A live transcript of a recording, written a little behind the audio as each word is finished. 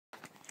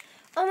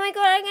Oh my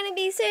god, I'm gonna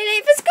be so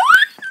late for school!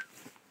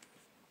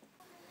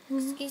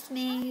 Excuse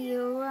me,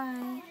 you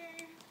alright?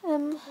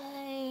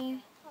 Hey.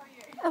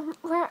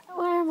 Where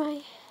am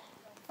I?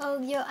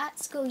 Oh, you're at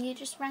school, you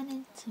just ran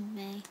into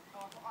me.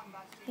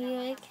 Are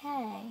you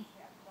okay?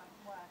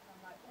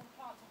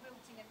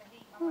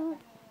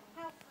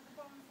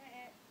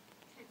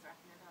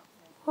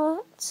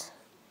 What?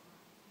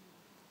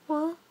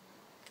 What?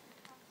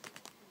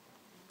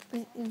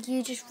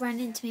 You just ran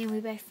into me and we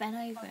both fell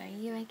over. Are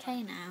you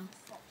okay now?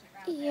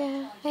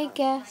 Yeah, I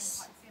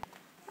guess.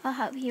 I'll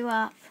help you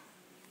up.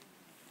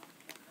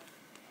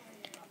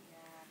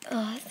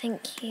 Oh,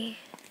 thank you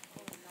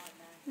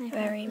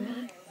very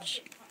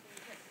much.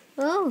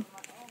 Oh,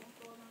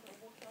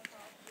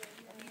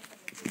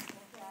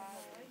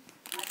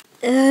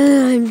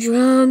 I'm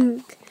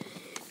drunk.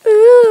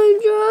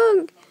 I'm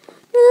drunk.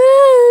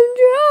 I'm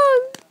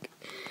drunk.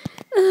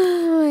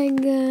 Oh my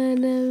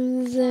god,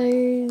 I'm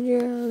so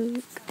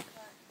drunk.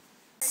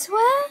 I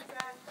swear,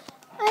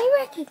 I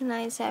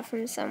recognize her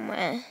from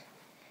somewhere.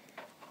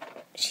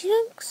 She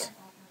looks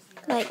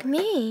like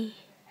me.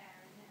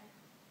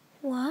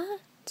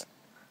 What?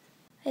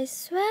 I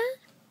swear,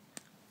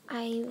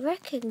 I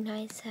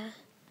recognize her.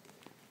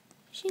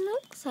 She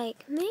looks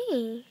like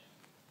me.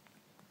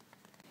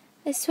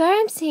 I swear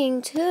I'm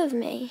seeing two of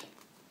me.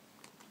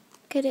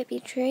 Could it be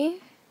true?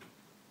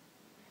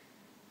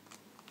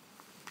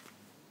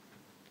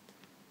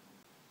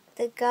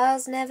 The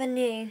girls never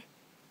knew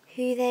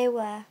who they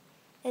were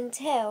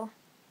until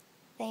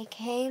they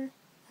came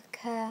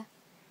occur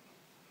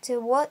to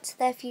what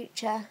their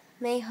future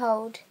may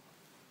hold.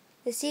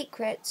 The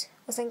secret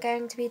wasn't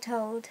going to be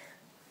told.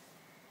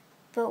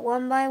 But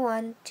one by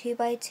one, two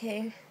by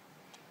two,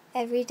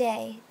 every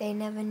day they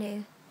never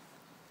knew.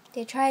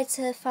 They tried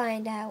to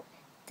find out,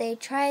 they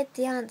tried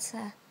the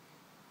answer,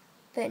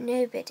 but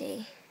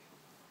nobody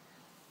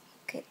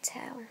could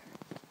tell.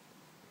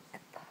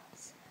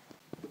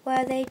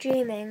 Were they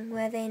dreaming?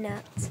 Were they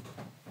not?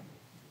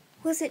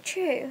 Was it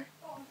true?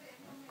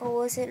 Or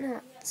was it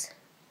not?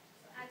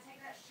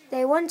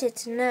 They wanted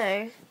to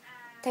know.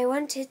 They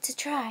wanted to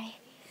try.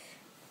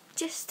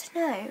 Just to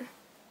know.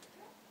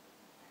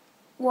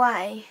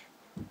 Why?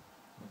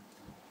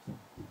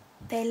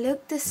 They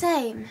looked the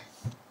same,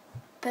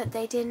 but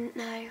they didn't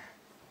know.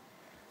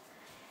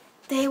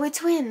 They were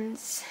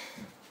twins.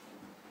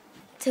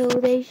 Till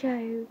they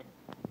showed.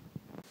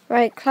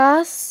 Right,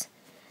 class?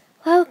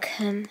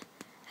 Welcome,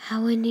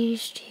 our new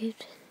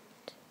student.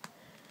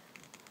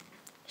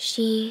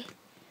 She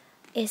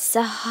is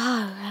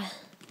Sahara.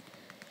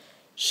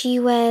 She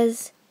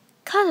wears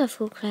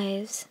colourful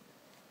clothes,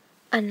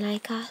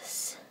 unlike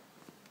us.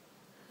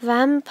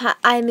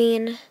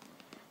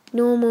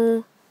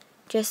 Normal,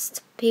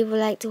 just people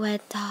like to wear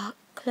dark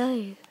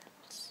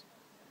clothes.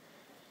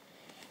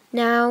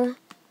 Now,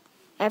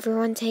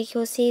 everyone take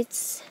your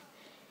seats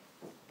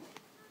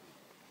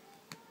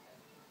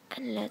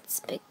and let's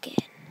begin.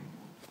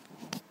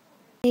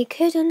 They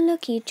couldn't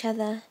look each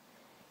other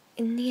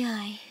in the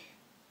eye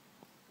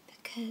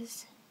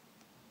because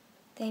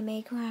they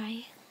may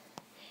cry.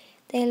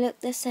 They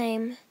looked the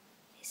same.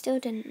 They still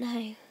didn't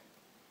know.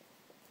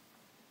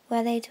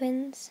 Were they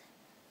twins?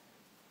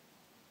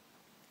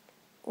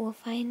 We'll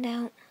find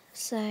out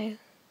so.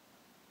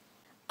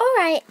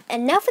 Alright,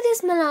 enough of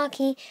this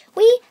malarkey.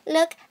 We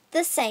look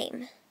the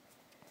same.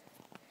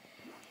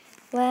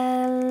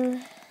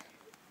 Well,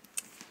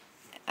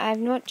 I've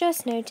not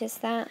just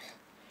noticed that.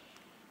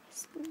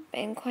 It's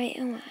been quite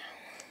a while.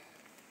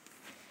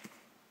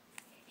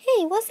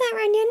 Hey, what's that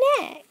around your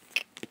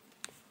neck?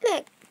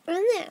 Look,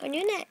 around there, on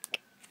your neck.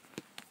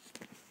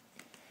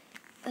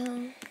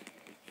 Oh,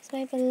 it's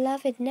my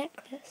beloved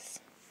necklace.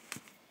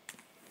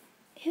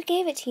 Who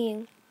gave it to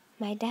you?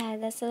 My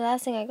dad. That's the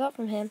last thing I got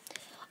from him.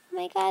 Oh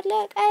my god,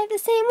 look, I have the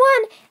same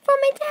one from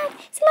my dad.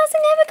 It's the last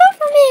thing I ever got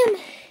from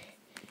him.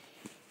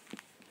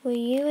 Were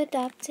you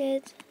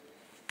adopted?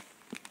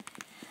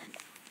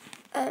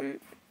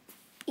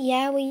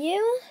 Yeah, were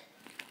you?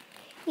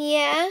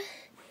 Yeah.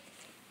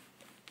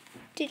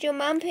 Did your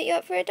mom put you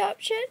up for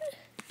adoption?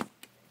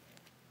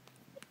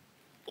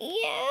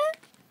 Yeah.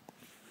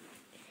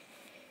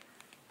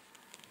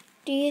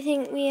 Do you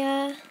think we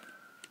are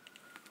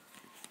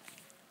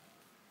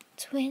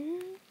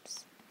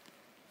twins?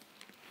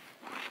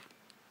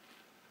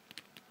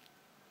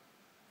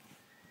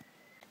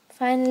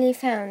 Finally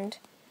found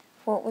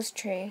what was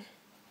true.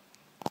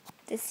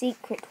 The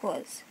secret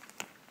was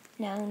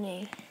now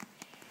new.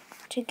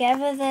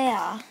 Together they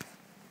are,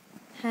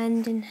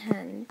 hand in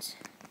hand,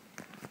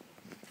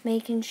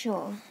 making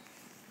sure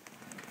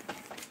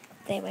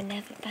they were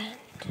never banned.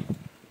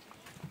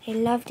 They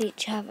loved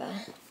each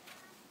other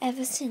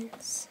ever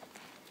since,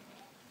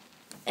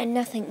 and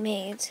nothing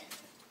made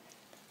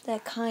their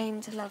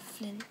kind love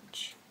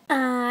flinch.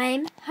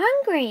 I'm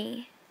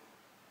hungry.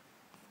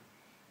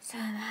 So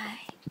am I.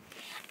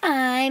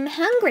 I'm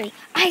hungry.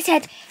 I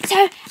said,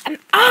 so am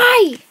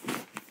I.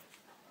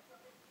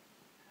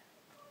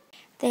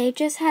 They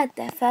just had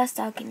their first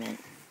argument,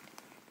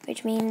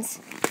 which means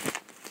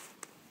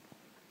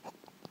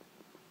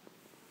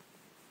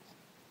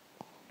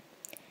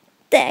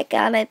They're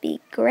gonna be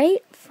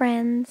great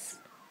friends.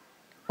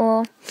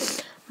 Or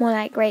more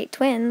like great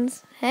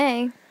twins.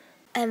 Hey.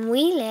 And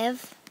we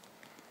live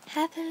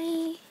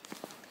happily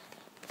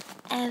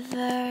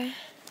ever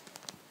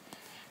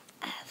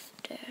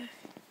after.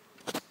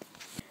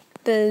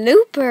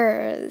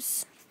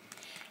 Bloopers.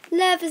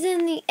 Love is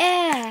in the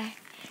air.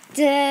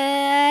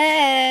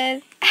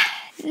 Dun.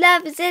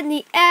 Love is in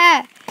the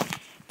air.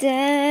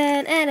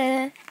 Dun, dun,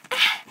 dun.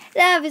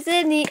 Love is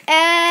in the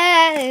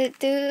air.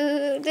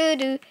 Do, do,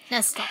 do.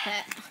 Now stop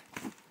it.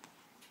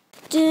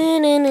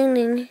 Dun, dun,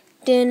 dun,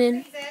 dun,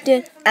 dun,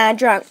 dun. I'm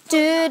drunk.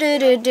 Do, do,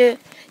 do, do,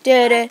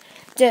 do, do,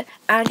 do.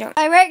 I'm drunk.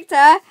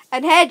 Director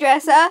and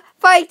hairdresser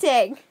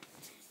fighting.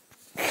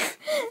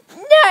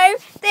 No,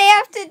 they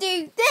have to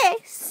do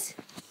this.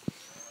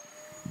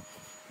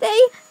 They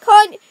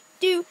can't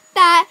do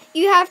that.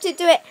 You have to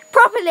do it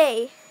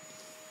properly.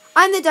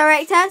 I'm the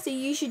director, so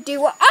you should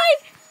do what I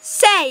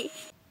say.